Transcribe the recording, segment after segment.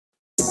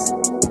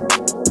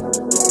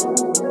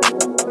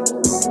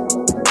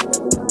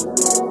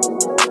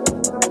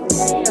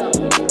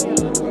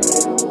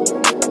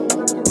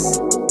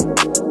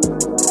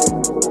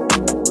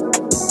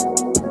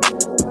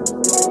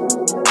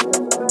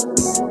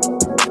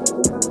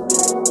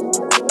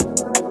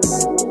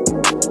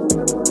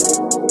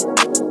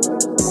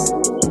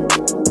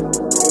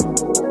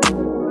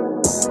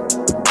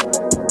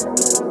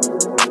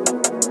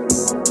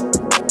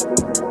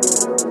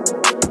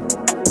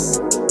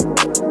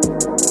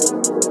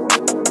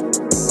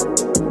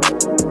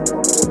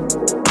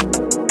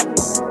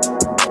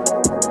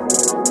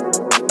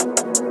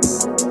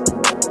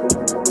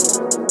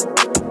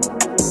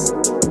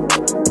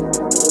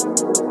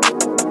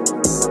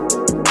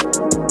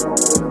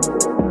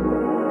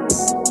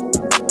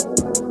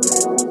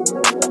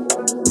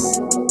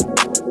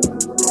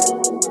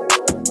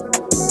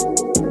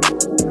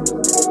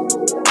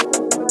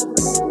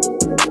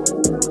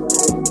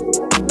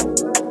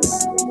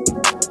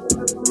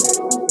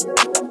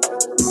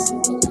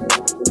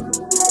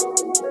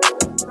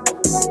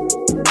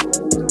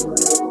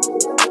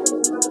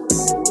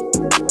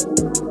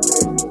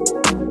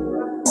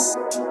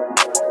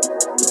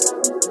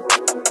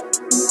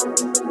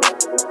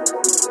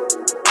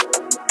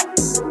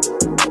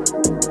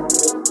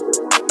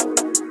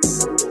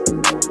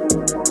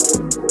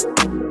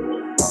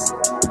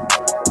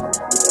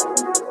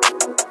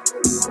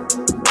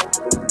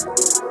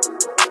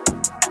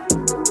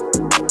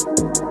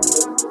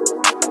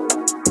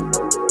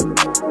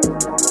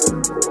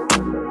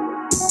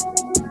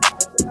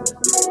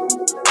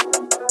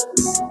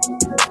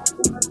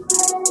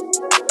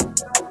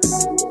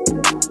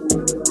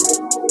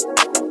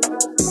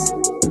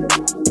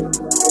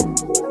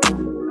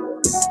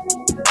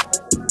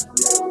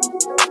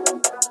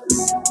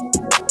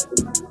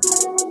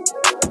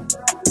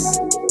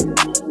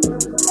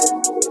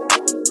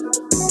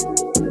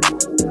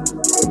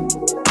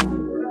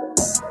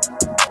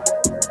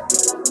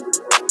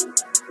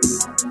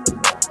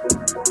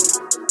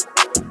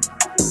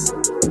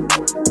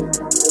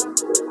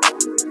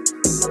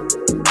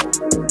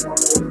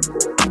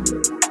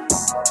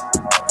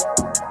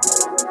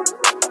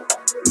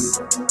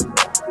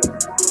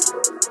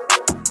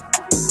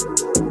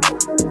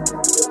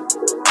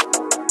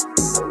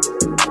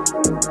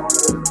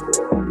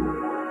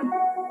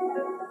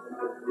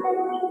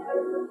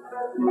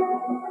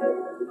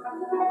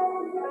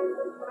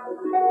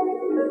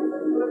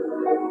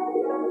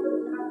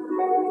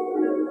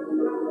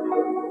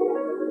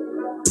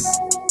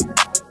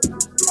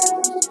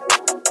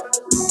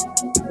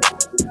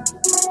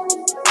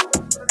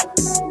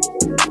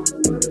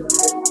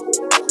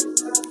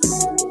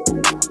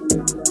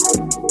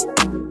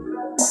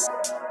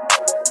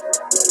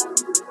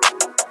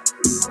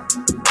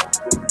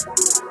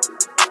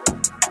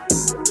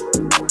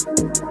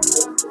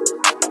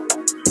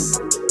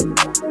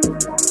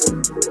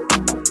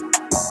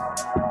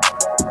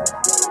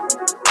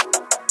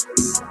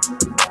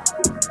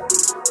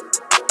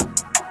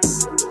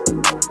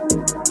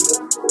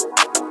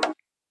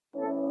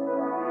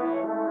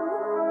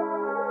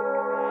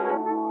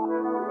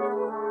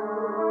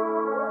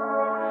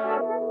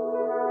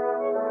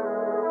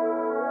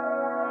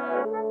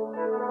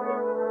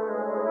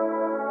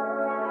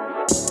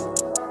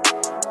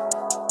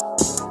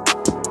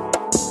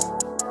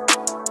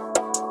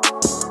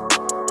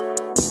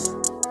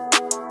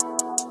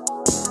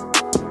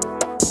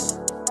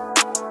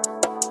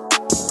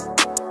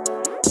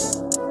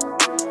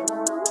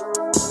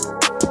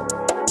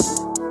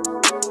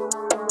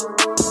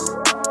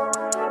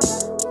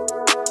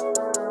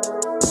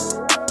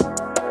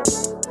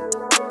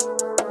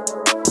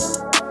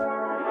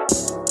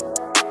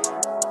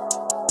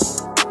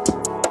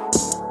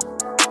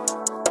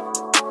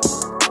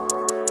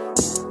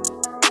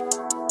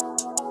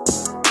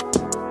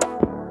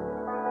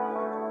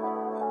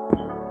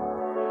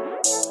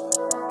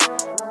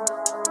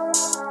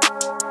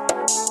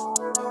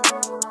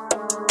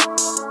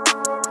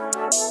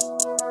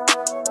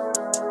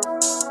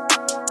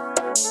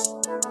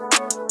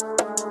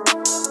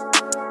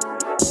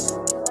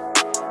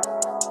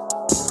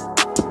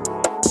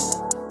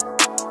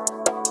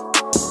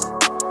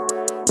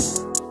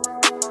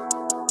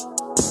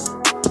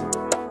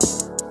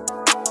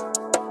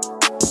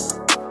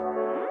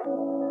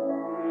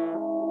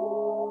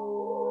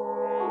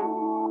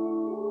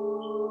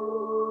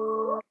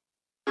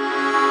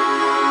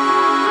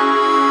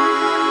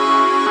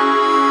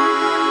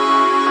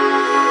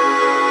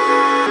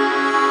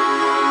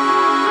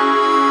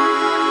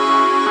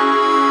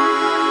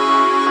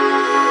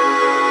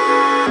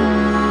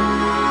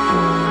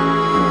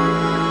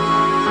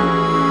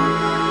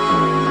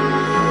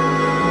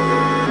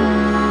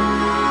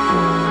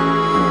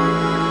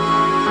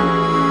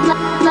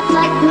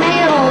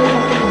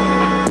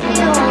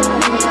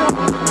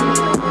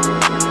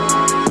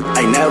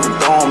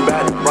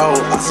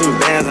seen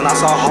bands and I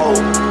saw hope.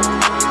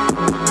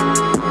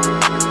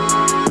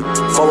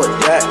 Forward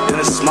that, then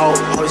it's smoke.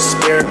 Holy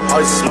Spirit,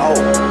 holy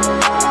smoke.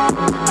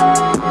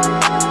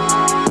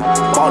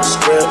 Bought the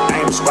script,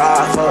 ain't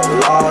prescribed, fuck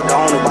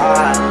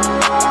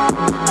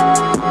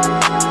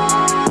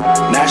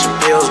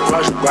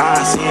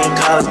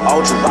this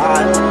ultra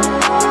ride.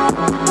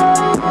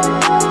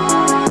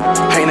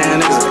 Paying that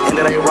niggas at the end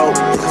of their rope,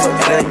 looking for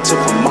anything to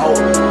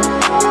promote.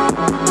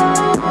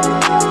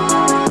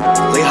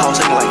 Lee hoes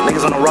singing like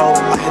niggas on the road.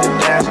 I hit the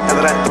dash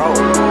after that throw.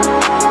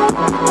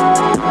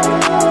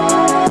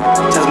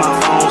 Test my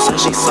phone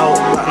since she sold.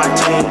 Like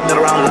 19, dead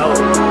around low.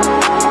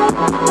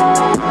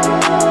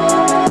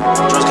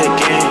 Drugs kick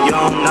in, you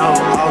don't know.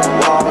 Off the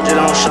wall, you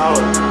don't show.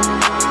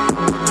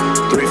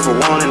 3 for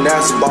 1 and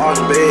that's a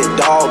bargain. Big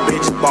dog,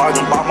 bitches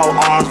bargain. Bought more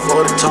arms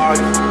for the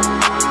target.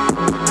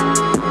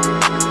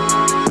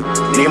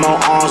 Need more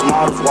arms,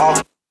 models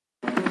walking.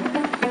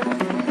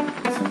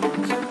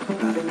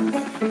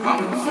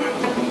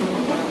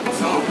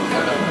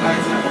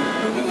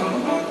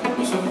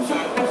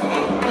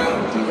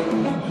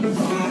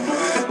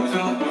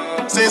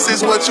 This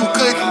is what you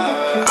cooking.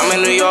 I'm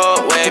in New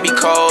York, where it be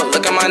cold.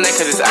 Look at my neck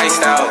cause it's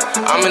iced out.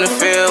 I'm in the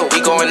field, we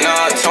going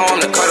up. Told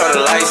him to cut all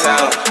the lights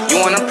out. You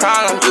want a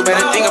problem, you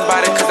better think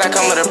about it cause I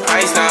come with a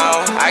price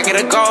now. I get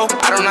a go,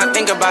 I do not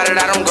think about it,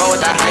 I don't go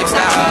with that hype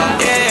style.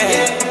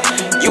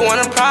 Yeah, you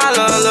want a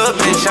problem, little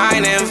bitch,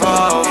 I ain't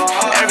involved.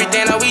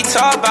 Everything that we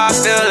talk about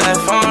still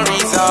left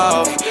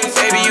unresolved.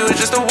 Baby, you was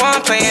just the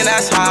one playing,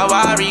 that's how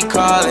I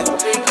recall it.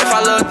 If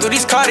I look through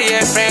these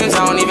Cartier frames,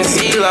 I don't even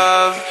see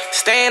love.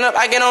 Staying up,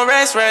 I get no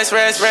rest.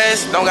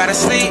 Don't gotta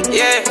sleep,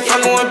 yeah.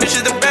 Fucking with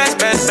bitches the best.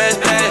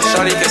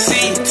 Shorty can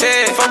see,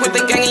 Ted. Fuck with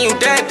the gang and you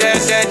dead.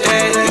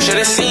 You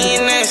should've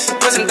seen this.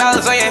 Put some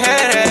dollars on your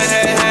head.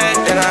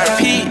 Then I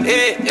repeat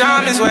it.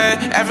 Diamonds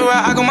wet. Everywhere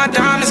I go, my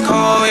diamonds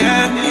cold,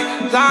 yeah.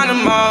 Line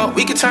them up,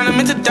 we can turn them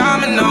into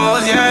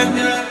dominoes,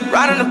 yeah.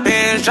 Ride on the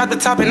bench, drop the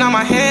top and now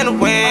my hand to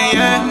win,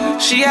 yeah.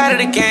 She at it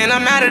again,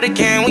 I'm at it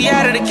again, we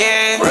at it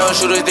again. Real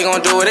shooters, they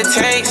gon' do what it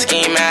takes.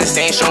 Scheme ass,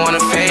 they ain't showing a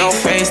face. No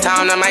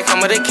FaceTime, that might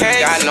come with a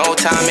case. Got no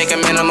time, make a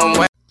minimum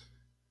wage.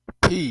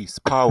 Peace,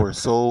 power,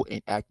 soul,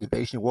 and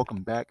activation.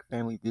 Welcome back,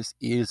 family. This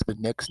is the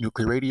Next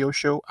Nuclear Radio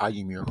Show. I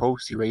am your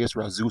host, Uraeus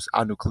Razus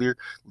Anuclear,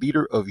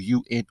 leader of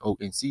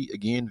UNONC.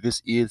 Again,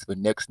 this is the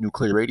Next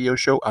Nuclear Radio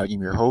Show. I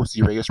am your host,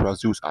 Uraeus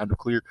Razus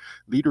Anuclear,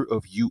 leader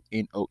of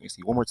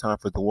UNONC. One more time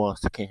for the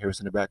ones that can't hear us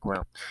in the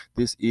background.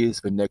 This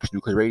is the Next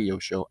Nuclear Radio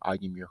Show. I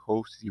am your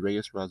host,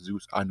 Uraeus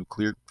Razus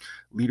Anuclear,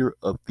 leader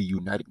of the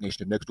United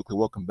Nations of Next Nuclear.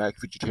 Welcome back,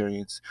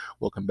 vegetarians.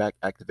 Welcome back,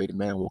 activated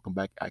man. Welcome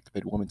back,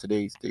 activated woman.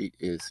 Today's date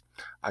is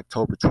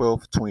October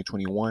 12th,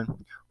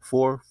 2021,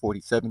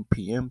 4:47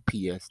 p.m.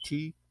 PST.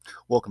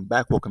 Welcome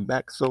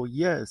back. So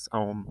yes, I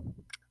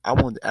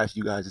wanted to ask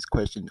you guys this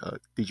question.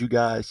 Did you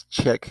guys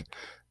check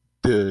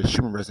the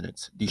Schumann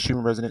resonance? The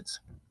Schumann resonance.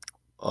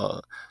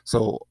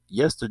 So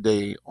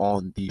yesterday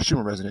on the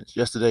Schumann resonance,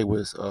 yesterday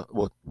was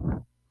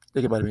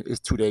think about it,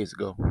 it's 2 days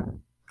ago.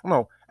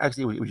 No,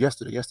 actually it was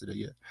yesterday.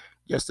 Yeah,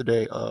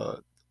 yesterday.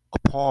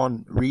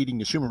 Upon reading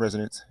the Schumann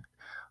resonance,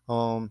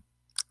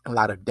 a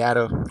lot of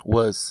data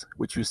was,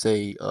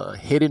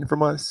 hidden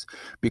from us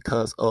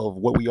because of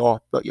what we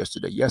all felt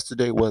yesterday.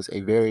 Yesterday was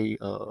a very,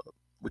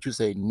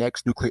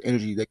 next nuclear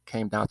energy that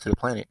came down to the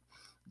planet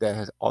that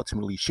has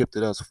ultimately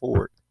shifted us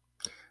forward.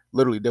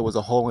 Literally, there was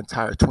a whole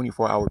entire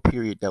 24-hour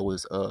period that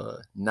was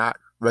not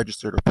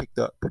registered or picked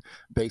up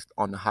based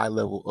on the high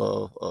level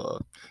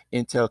of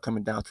intel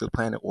coming down to the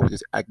planet, or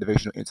this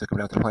activation of intel coming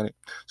down to the planet.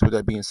 So with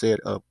that being said,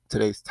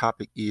 today's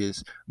topic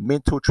is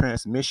mental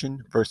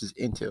transmission versus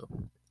intel.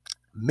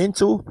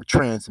 Mental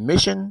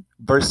transmission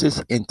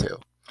versus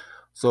intel.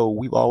 So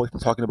we've always been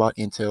talking about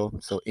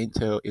intel. So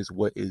intel is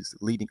what is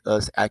leading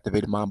us,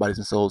 activated mind, bodies,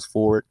 and souls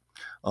forward.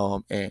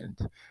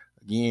 And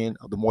again,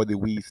 the more that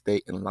we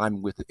stay in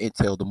alignment with the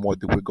intel, the more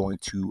that we're going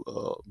to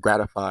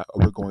gratify,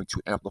 or we're going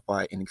to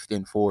amplify and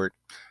extend forward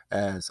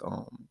as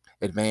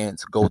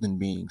advanced golden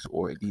beings,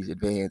 or these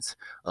advanced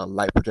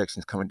light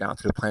projections coming down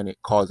to the planet,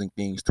 causing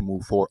things to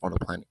move forward on the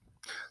planet.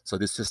 So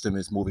this system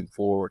is moving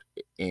forward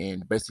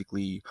and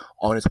basically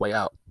on its way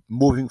out.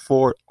 Moving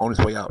forward on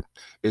its way out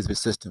is the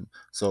system.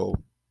 So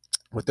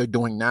what they're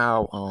doing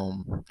now,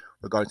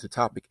 regarding to the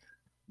topic,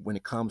 when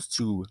it comes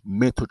to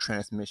mental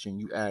transmission,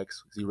 you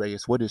ask,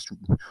 Uraeus, what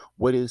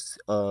is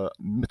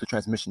mental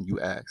transmission?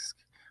 You ask.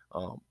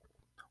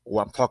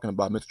 What I'm talking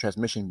about, mental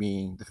transmission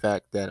being the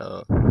fact that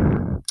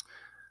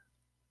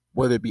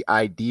whether it be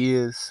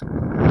ideas,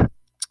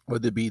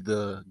 whether it be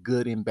the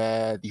good and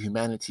bad, the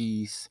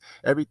humanities,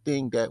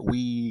 everything that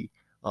we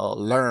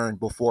learn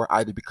before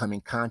either becoming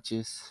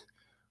conscious,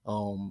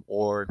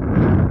 or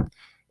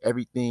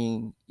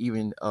everything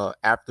even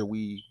after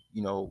we,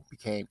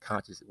 became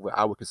conscious, what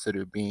I would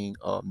consider being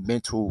a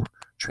mental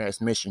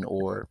transmission,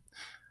 or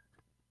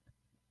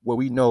what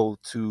we know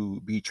to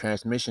be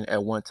transmission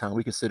at one time.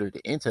 We consider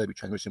the intel to be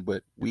transmission,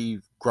 but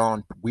we've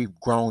grown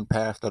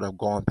past that, or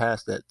gone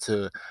past that,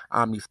 to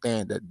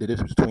understand that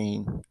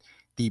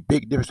the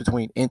big difference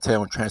between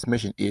intel and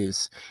transmission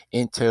is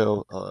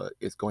intel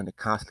is going to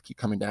constantly keep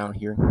coming down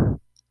here.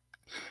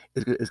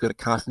 It's going to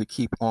constantly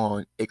keep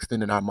on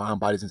extending our mind,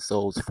 bodies, and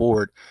souls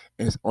forward,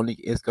 and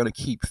it's going to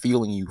keep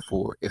fueling you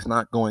forward. It's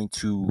not going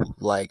to,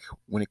 like,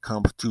 when it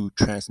comes to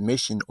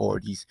transmission or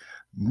these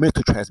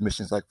mental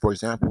transmissions, like, for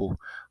example,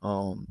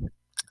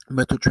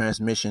 mental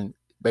transmission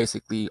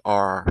basically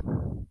are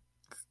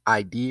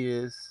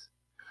ideas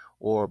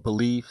or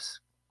beliefs.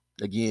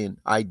 Again,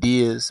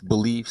 ideas,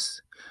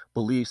 beliefs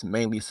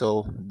mainly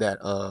so that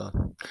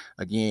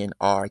again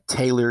are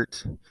tailored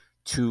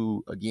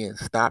to again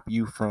stop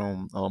you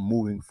from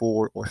moving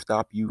forward or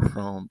stop you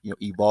from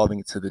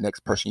evolving to the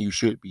next person you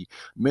should be.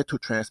 Mental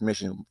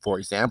transmission, for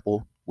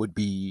example, would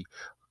be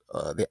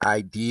the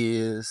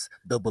ideas,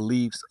 the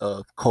beliefs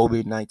of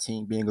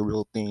COVID-19 being a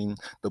real thing,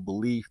 the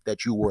belief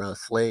that you were a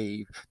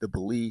slave, the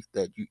belief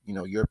that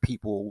your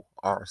people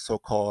are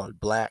so-called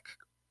black,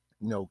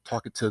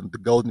 talking to the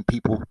golden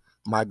people,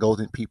 my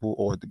golden people,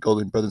 or the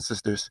golden brothers and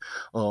sisters,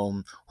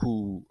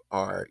 who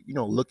are,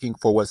 looking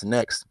for what's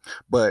next.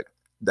 But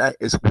that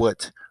is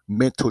what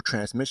mental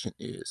transmission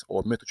is,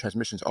 or mental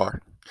transmissions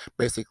are.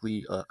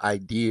 Basically,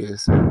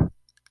 ideas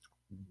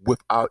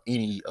without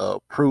any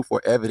proof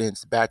or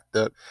evidence backed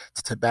up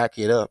to back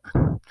it up,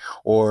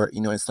 or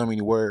in so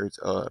many words,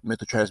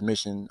 mental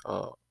transmission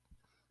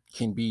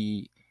can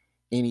be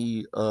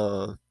any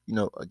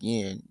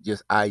again,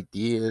 just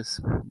ideas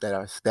that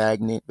are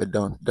stagnant, that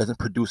doesn't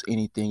produce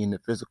anything in the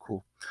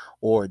physical,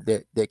 or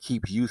that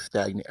keeps you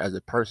stagnant as a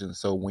person.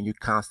 So when you're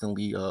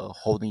constantly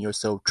holding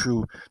yourself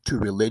true to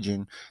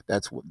religion,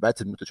 that's a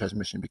mental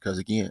transmission, because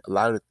again, a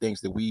lot of the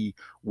things that we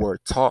were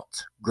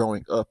taught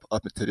growing up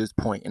until this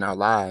point in our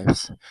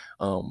lives,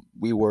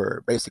 we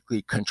were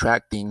basically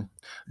contracting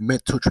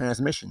mental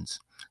transmissions.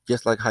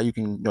 Just like how you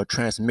can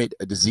transmit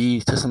a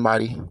disease to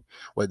somebody,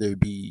 whether it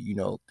be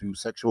through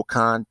sexual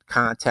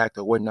contact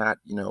or whatnot.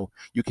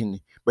 You can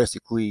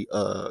basically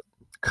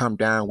come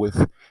down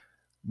with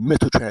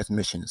mental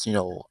transmissions,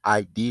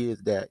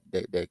 ideas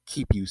that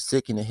keep you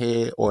sick in the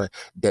head, or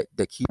that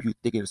keep you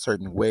thinking a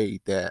certain way,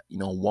 that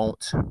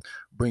won't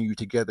bring you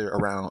together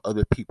around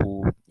other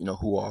people,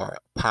 who are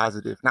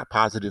positive, not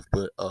positive,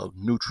 but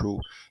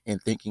neutral in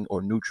thinking,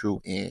 or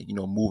neutral in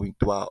moving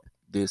throughout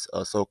this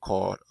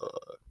so-called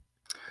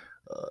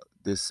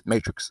this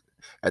matrix.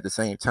 At the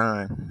same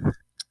time,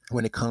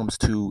 when it comes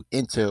to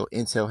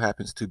Intel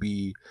happens to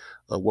be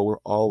what we're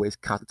always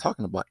constantly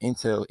talking about.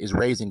 Intel is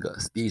raising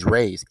us. These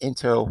rays,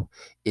 Intel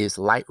is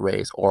light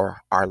rays,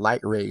 or our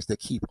light rays that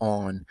keep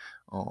on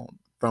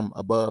from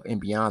above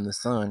and beyond the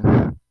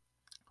sun,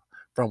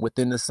 from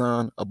within the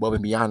sun, above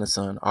and beyond the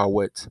sun, are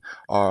what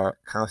are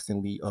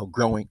constantly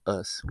growing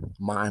us,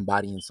 mind,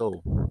 body, and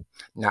soul.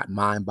 Not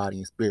mind, body,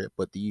 and spirit,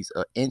 but these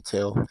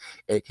Intel,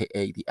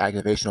 aka the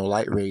activational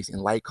light rays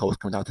and light codes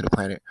coming down to the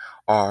planet,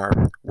 are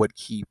what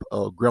keep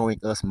growing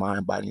us,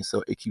 mind, body, and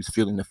soul. It keeps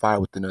fueling the fire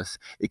within us.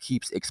 It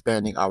keeps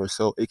expanding our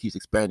soul. It keeps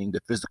expanding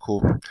the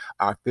physical,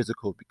 our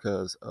physical,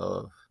 because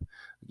of,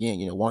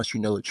 again, once you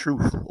know the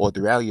truth or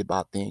the reality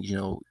about things,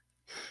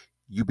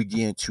 you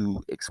begin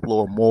to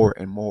explore more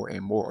and more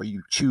and more, or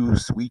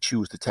we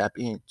choose to tap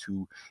in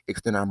to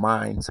extend our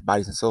minds,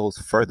 bodies, and souls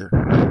further.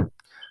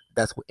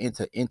 That's what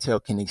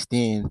Intel can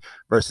extend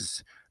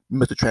versus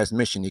mental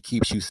transmission. It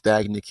keeps you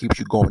stagnant. It keeps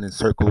you going in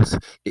circles.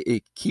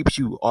 It keeps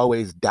you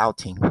always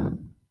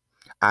doubting.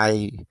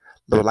 I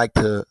would like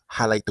to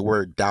highlight the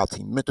word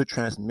doubting. Mental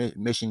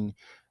transmission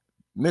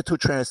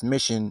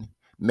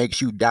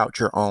makes you doubt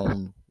your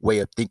own way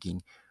of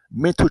thinking.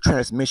 Mental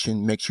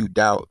transmission makes you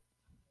doubt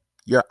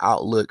your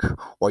outlook,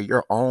 or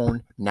your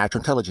own natural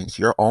intelligence,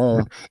 your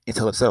own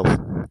intelligent self.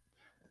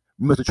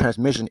 Mental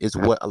transmission is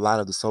what a lot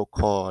of the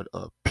so-called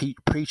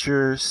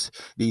preachers,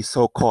 these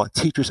so-called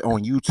teachers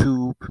on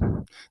YouTube,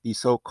 these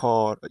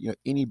so-called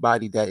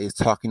anybody that is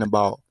talking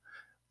about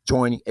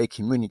joining a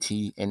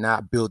community and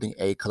not building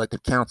a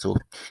collective council,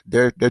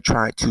 they're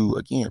trying to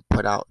again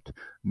put out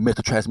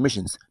mental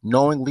transmissions,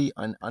 knowingly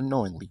and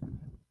unknowingly.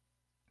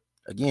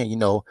 Again,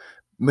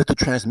 mental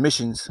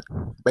transmissions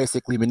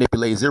basically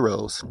manipulate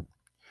zeros.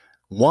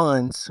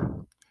 Ones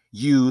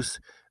use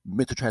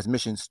mental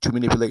transmissions to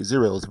manipulate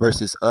zeros,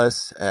 versus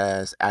us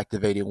as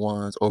activated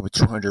ones, over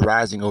 200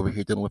 rising over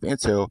here dealing with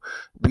Intel.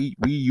 We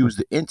use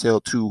the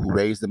Intel to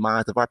raise the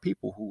minds of our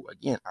people, who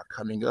again are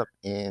coming up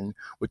in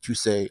what you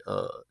say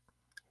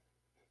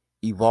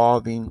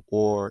evolving,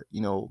 or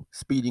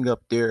speeding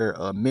up their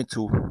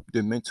mental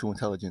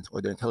intelligence,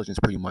 or their intelligence,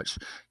 pretty much.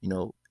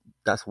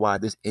 That's why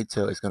this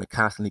Intel is going to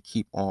constantly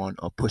keep on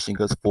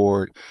pushing us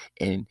forward,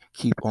 and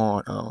keep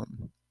on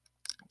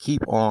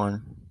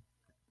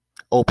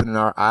opening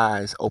our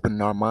eyes,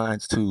 opening our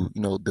minds to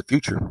the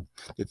future.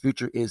 The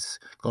future is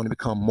going to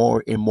become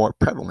more and more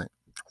prevalent.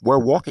 We're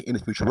walking in the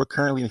future. We're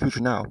currently in the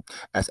future now,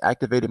 as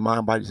activated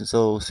mind, bodies, and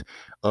souls,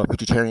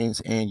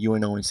 futuritarians, and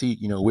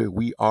UNONC.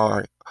 We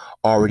are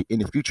already in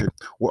the future.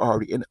 We're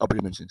already in the upper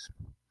dimensions.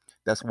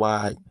 That's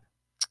why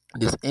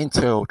this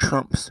Intel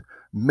trumps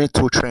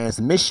mental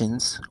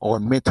transmissions, or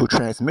mental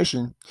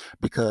transmission,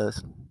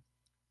 because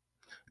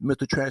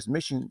mental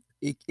transmission,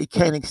 it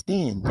can't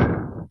extend.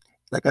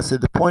 Like I said,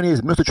 the point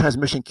is, mental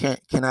transmission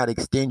cannot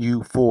extend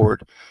you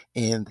forward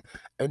in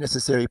a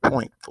necessary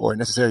point, or a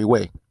necessary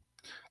way.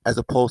 as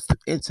opposed to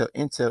Intel.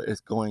 Intel is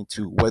going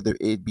to, whether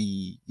it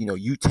be,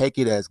 you take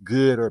it as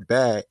good or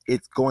bad,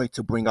 it's going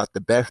to bring out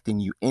the best in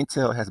you.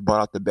 Intel has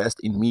brought out the best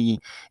in me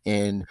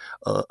and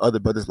other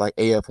brothers like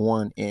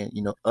AF1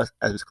 and, us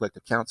as this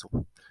collective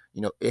council.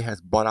 It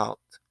has brought out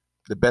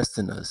the best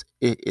in us.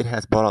 It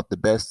has brought out the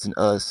best in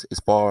us as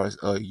far as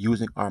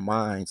using our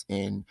minds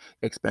and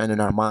expanding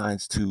our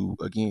minds to,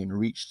 again,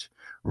 reach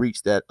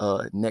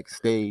that next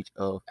stage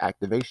of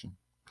activation.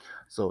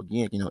 So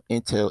again,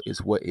 Intel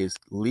is what is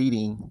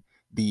leading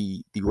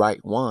the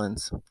right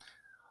ones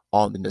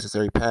on the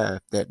necessary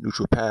path, that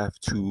neutral path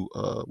to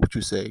what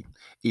you say,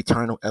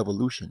 eternal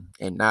evolution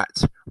and not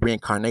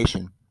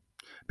reincarnation.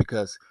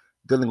 Because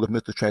dealing with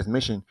mental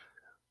transmission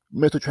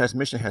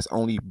has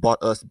only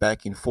brought us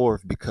back and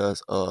forth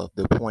because of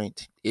the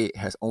point it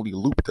has only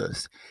looped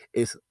us.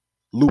 It's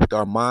looped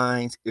our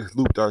minds, it's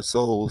looped our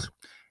souls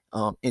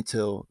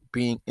into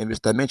being in this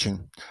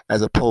dimension,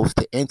 as opposed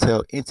to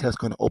Intel. Intel's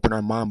going to open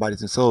our mind,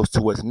 bodies, and souls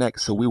to what's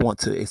next. So we want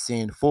to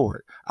ascend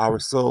forward. Our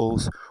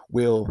souls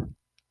will,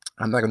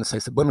 I'm not going to say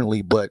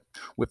subliminally, but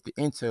with the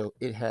Intel,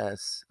 it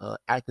has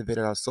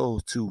activated our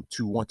souls to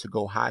want to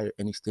go higher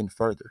and extend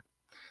further.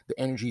 The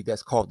energy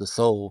that's called the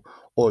soul,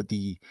 or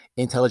the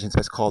intelligence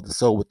that's called the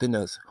soul within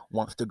us,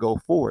 wants to go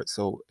forward.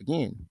 So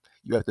again,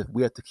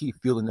 we have to keep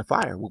fueling the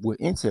fire with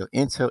Intel.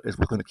 Intel is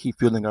what's going to keep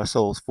fueling our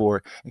souls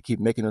forward and keep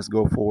making us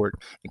go forward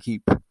and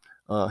keep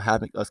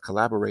having us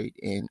collaborate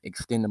and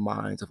extend the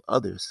minds of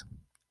others,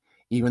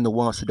 even the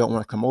ones who don't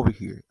want to come over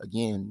here.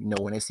 Again,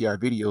 when they see our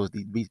videos,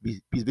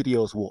 these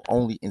videos will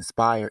only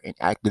inspire and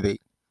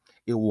activate.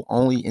 It will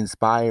only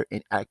inspire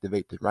and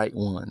activate the right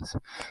ones,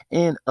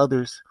 and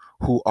others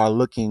who are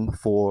looking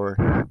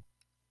for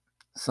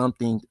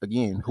something,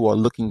 again, who are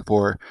looking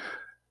for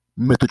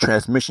mental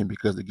transmission.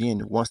 Because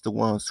again, once the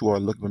ones who are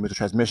looking for mental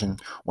transmission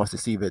wants to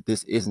see that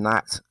this is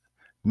not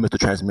mental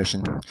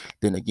transmission,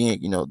 then again,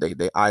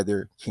 they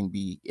either can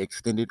be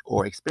extended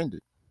or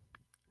expended,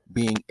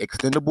 being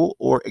extendable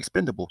or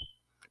expendable,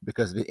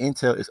 because the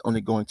Intel is only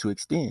going to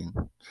extend.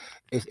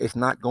 It's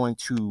not going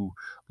to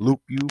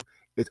loop you.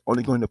 It's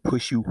only going to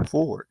push you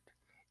forward.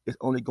 It's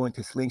only going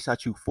to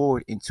slingshot you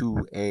forward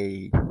into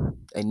a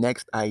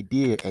next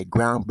idea, a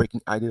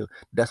groundbreaking idea.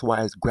 That's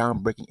why it's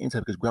groundbreaking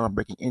Intel, because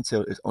groundbreaking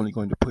Intel is only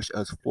going to push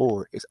us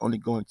forward. It's only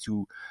going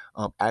to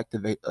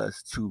activate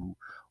us to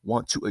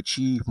want to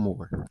achieve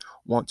more,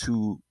 want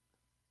to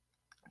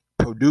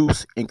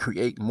produce and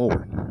create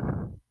more.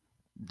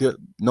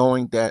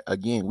 Knowing that,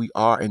 again, we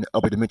are in the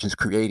upper dimensions,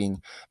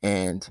 creating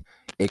and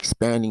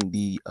expanding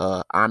the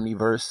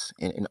omniverse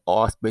and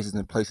all spaces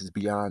and places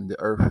beyond the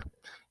earth.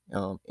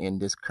 In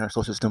this current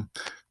solar system,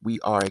 we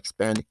are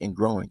expanding and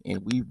growing,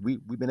 and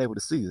we've been able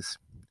to see this.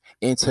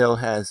 Intel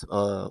has,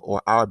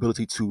 or our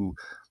ability to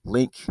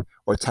link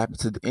or tap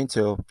into the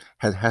Intel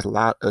has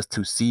allowed us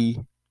to see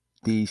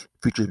these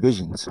future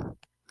visions.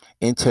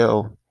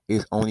 Intel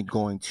is only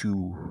going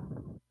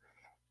to,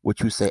 what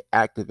you say,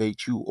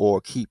 activate you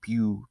or keep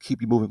you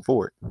moving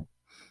forward.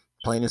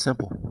 Plain and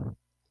simple.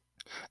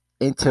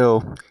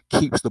 Intel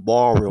keeps the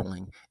ball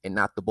rolling and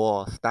not the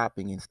ball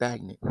stopping and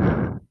stagnant.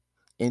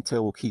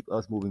 Intel will keep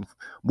us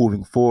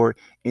moving forward.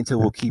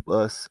 Intel will keep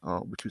us,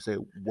 what you say,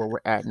 where we're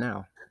at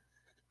now,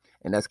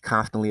 and that's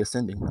constantly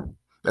ascending.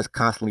 That's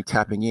constantly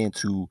tapping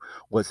into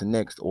what's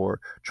next, or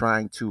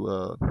trying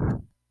to,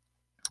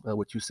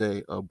 what you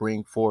say,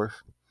 bring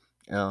forth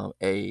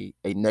a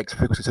next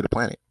frequency to the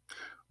planet.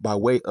 By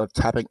way of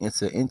tapping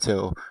into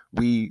Intel,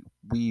 we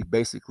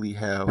basically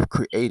have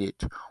created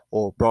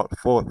or brought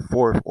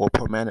forth or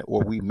permanent,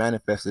 or we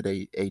manifested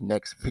a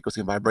next frequency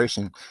and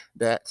vibration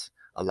that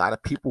a lot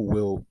of people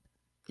will,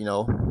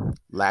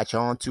 latch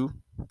on to,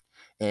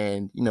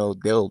 and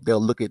they'll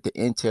look at the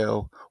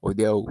Intel, or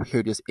they'll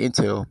hear this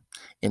Intel,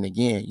 and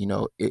again,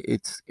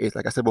 it's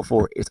like I said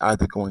before, it's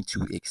either going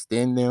to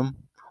extend them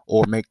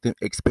or make them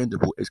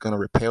expendable. It's going to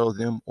repel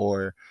them,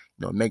 or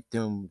make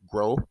them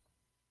grow,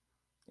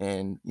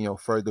 and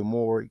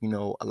furthermore,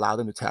 allow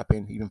them to tap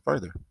in even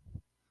further.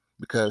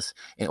 Because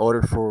in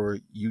order for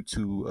you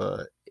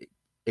to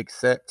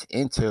accept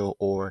Intel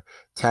or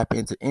tap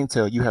into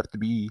Intel, you have to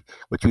be,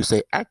 what you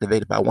say,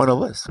 activated by one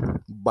of us,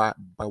 by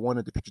one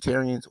of the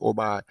vegetarians, or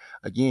by,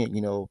 again,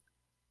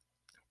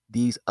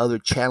 these other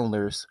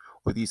channelers,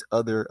 or these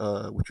other,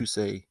 what you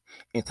say,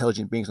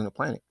 intelligent beings on the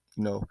planet.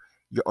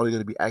 You're only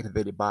going to be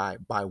activated by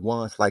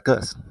ones like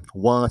us,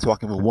 ones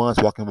walking with ones,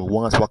 walking with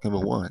ones, walking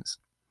with ones.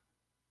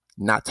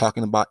 Not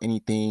talking about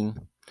anything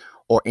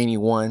or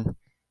anyone,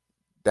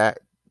 that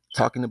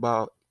talking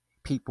about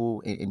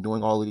people and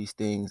doing all of these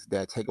things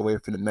that take away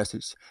from the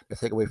message, that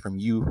take away from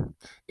you,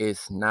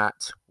 is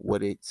not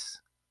what it's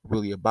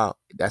really about.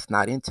 That's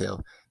not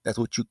Intel. That's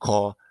what you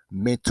call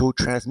mental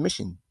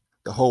transmission.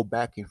 The whole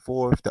back and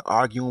forth, the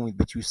arguing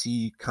that you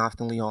see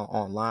constantly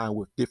online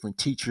with different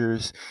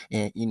teachers,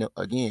 and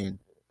again,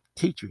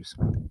 teachers.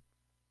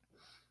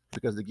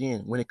 Because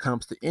again, when it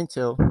comes to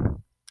Intel,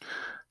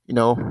 a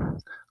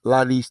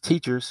lot of these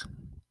teachers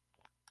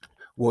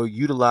will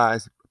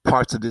utilize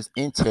parts of this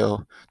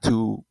intel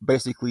to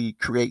basically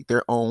create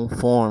their own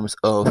forms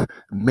of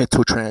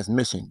mental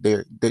transmission.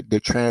 They're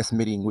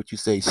transmitting what you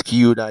say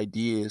skewed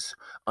ideas,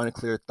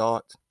 unclear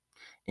thoughts,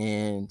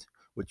 and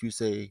what you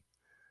say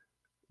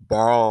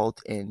borrowed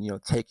and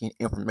taking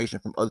information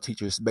from other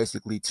teachers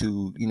basically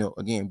to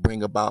again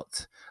bring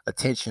about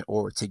attention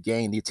or to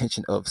gain the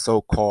attention of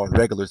so-called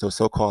regulars or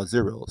so-called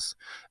zeros.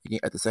 Again,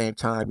 at the same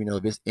time,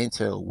 this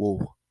intel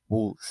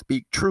will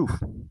speak truth.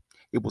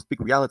 It will speak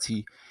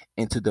reality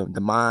into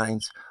the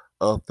minds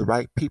of the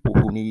right people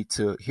who need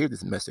to hear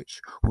this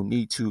message, who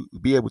need to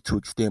be able to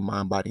extend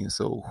mind, body, and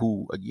soul,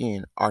 who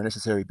again are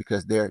necessary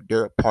because they're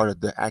a part of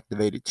the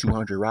activated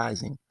 200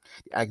 rising.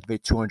 The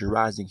activated 200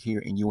 rising here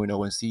in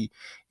UNONC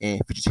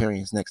and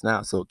Futuritarians Next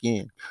Now. So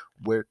again,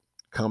 we're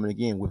coming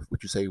again with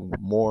what you say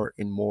more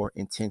and more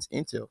intense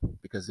intel,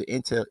 because the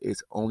intel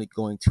is only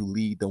going to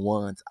lead the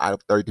ones out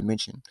of third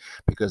dimension.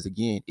 Because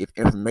again, if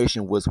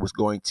information was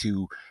going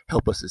to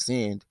help us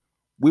ascend,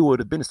 we would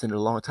have been ascended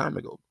a long time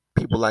ago.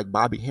 People like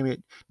Bobby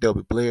Hemmett,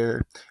 Delbert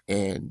Blair,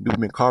 and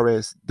Newman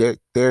Carres, their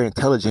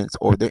intelligence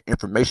or their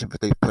information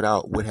that they put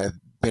out would have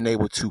been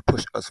able to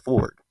push us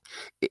forward.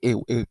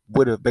 It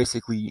would have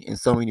basically, in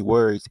so many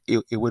words,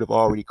 it would have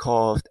already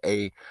caused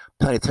a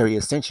planetary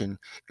ascension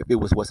if it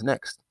was what's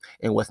next.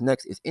 And what's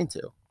next is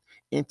intel.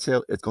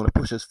 Intel is going to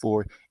push us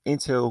forward.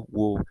 Intel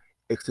will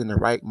extend the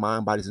right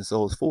mind, bodies, and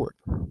souls forward.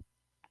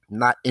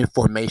 Not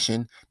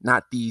information,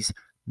 not these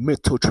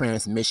mental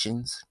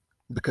transmissions,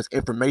 because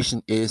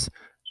information is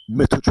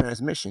mental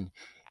transmission.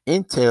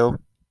 Intel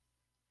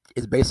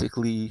is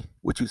basically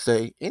what you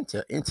say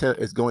intel. Intel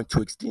is going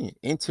to extend.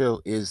 Intel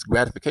is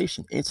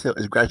gratification. Intel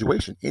is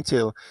graduation.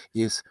 Intel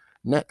is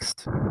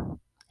next,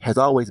 has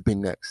always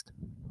been next.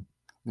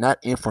 Not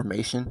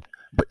information,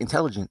 but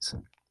intelligence.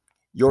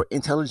 Your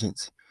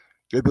intelligence,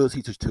 your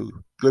ability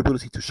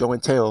to show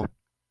and tell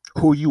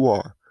who you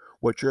are,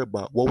 what you're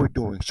about, what we're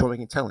doing,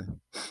 showing and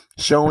telling.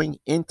 Showing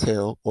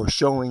intel or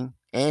showing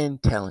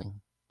and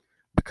telling.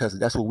 Because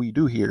that's what we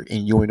do here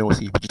in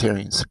UNONC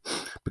Vegetarians.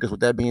 Because with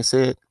that being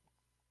said,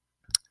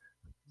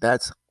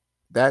 that's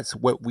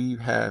what we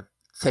have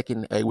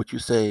taken what you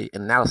say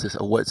analysis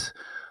of what's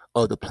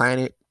of the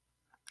planet.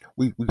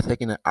 We've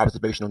taken an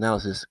observational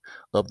analysis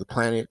of the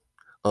planet,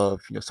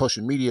 of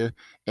social media,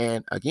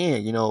 and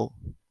again,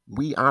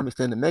 we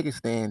understand the mega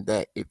stand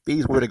that if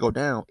these were to go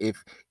down,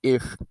 if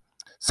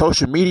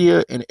social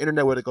media and the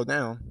internet were to go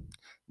down,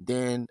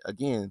 then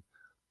again,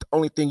 the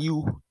only thing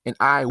you and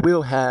I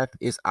will have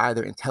is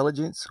either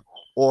intelligence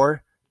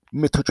or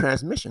mental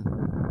transmission.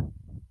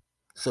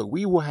 So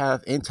we will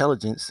have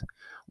intelligence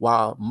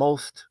while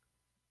most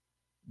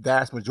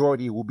vast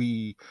majority will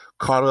be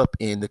caught up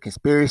in the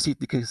conspiracy,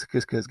 because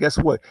guess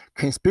what?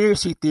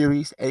 Conspiracy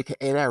theories,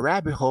 aka that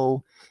rabbit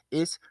hole,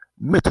 is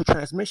mental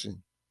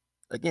transmission.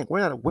 Again,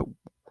 we're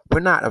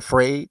not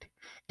afraid,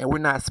 and we're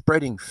not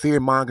spreading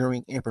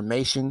fear-mongering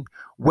information.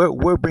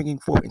 We're bringing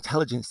forth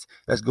intelligence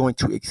that's going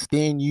to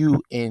extend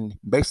you and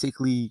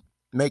basically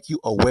make you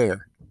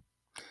aware.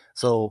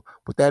 So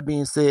with that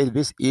being said,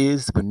 this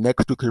is the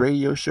Next Nuclear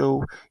Radio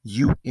Show,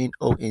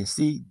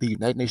 UNONC, the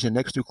United Nations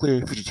Next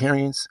Nuclear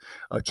Vegetarians.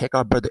 Check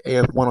out Brother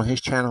AF1 on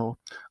his channel.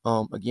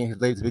 Again, his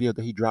latest video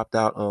that he dropped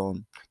out.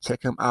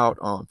 Check him out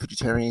on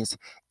Vegetarians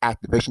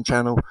Activation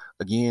Channel.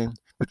 Again,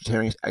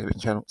 Vegetarians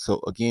Activation Channel.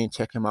 So again,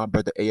 check him out,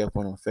 Brother AF1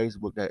 on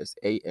Facebook. That is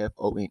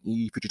AFONE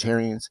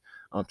Vegetarians.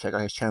 Check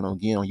out his channel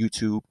again on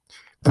YouTube,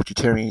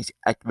 Vegetarians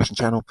Activation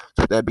Channel.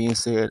 So with that being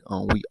said,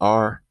 we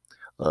are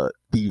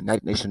the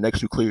United Nations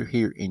Next Nuclear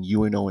here in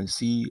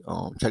UNONC.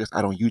 Check us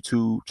out on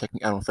YouTube. Check me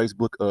out on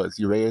Facebook,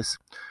 Ziraius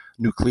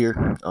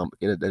Nuclear.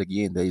 That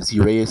again, that is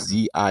Ziraius,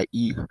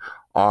 Zierais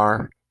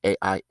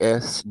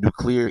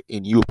Nuclear,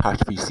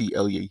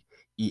 NU''CLEAR.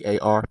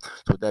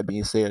 So with that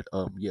being said,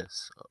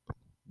 yes,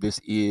 this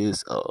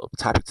is the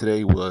topic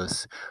today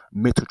was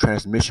mental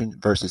transmission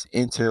versus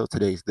intel.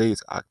 Today's day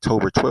is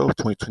October 12th,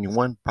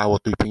 2021,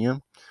 5:03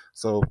 p.m.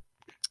 So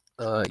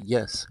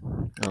yes.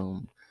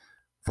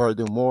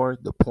 Furthermore,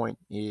 the point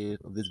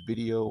of this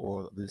video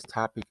or this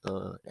topic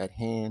at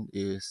hand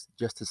is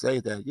just to say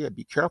that,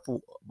 be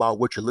careful about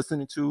what you're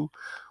listening to,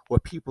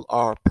 what people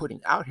are putting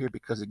out here,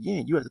 because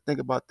again, you have to think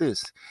about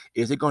this.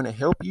 Is it going to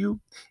help you?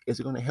 Is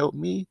it going to help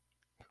me?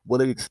 Will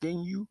it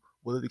extend you?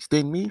 Will it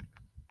extend me?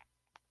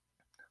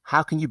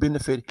 How can you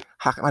benefit?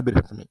 How can I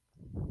benefit from it?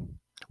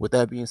 With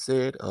that being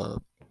said,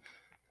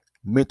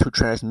 mental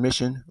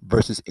transmission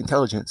versus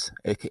intelligence,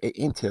 aka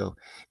intel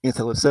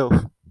itself.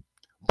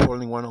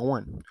 Portland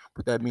 101.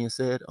 With that being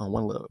said,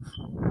 one love.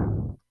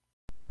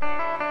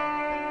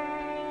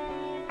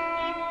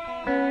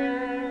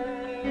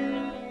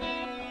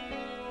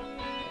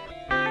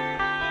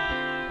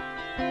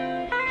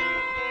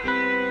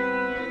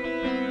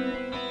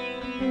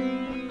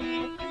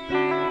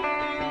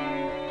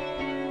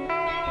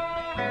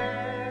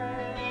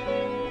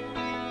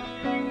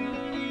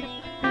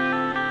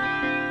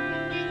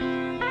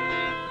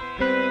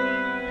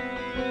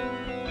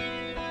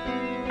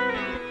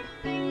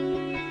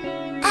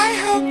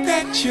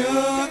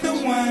 You're the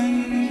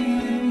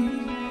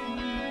one.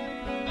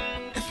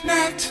 If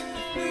not,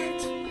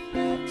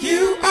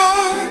 you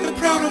are the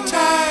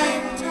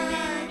prototype.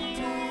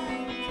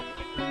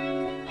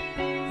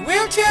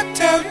 We'll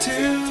tiptoe to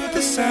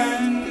the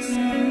sun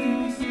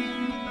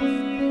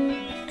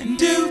and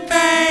do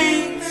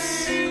things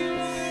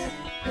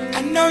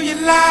I know you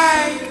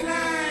like.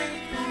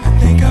 I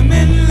think I'm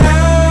in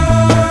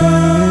love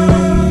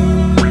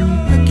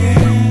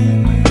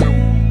again.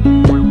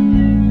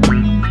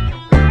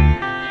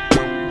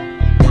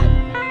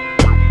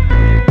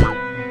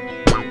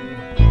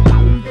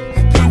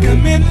 I think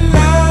I'm in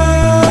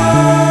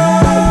love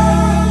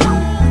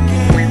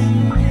again.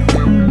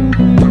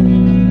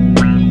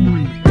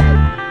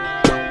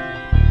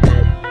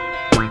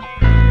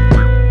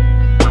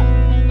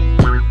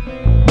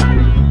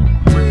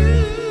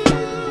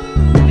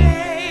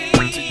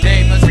 Today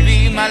must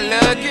be my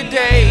lucky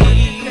day,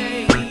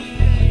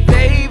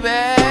 baby.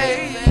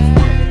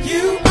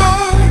 You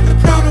are the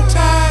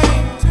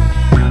prototype.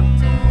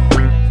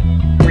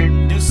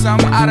 Do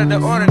something out of the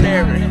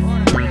ordinary,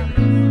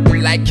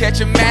 like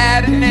catch a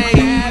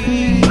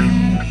matinee,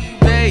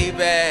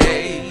 baby.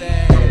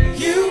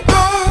 You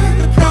are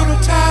the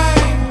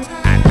prototype.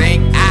 I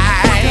think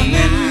I'm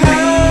in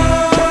love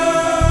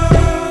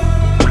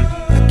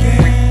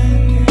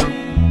again.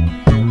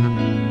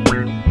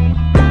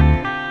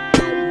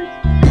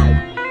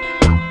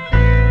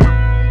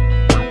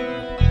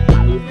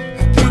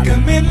 I think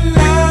I'm in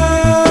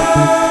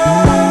love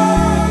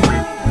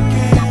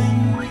again.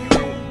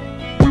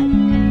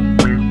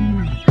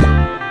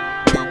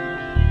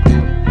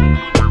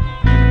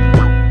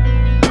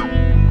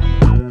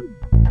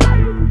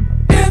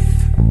 If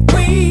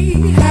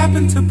we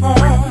happen to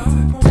part,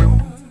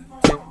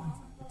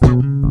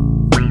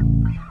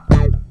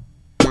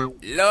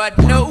 Lord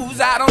knows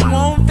I don't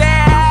want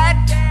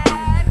that,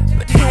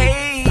 but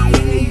hey,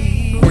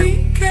 we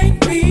can't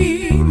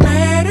be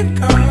mad at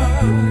God.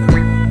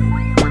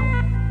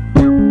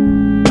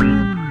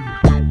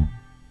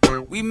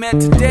 we met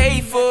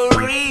today for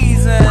a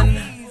reason.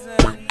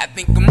 I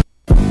think I'm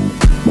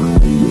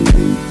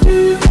Do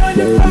you mind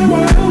if I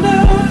wild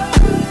out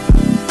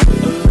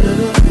a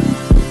little?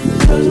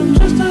 'Cause I'm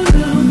just a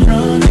little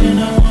drunk and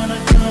I wanna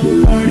come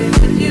party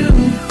with you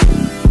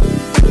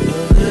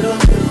a little.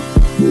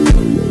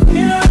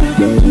 And I look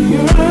into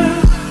your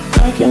eyes,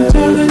 I can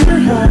tell that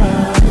you're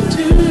high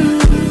too.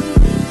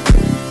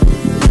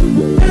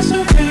 That's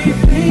okay,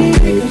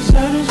 baby, 'cause I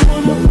just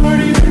wanna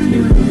party with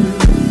you.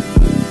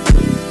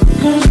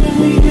 'Cause when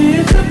we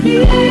hit the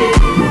beat,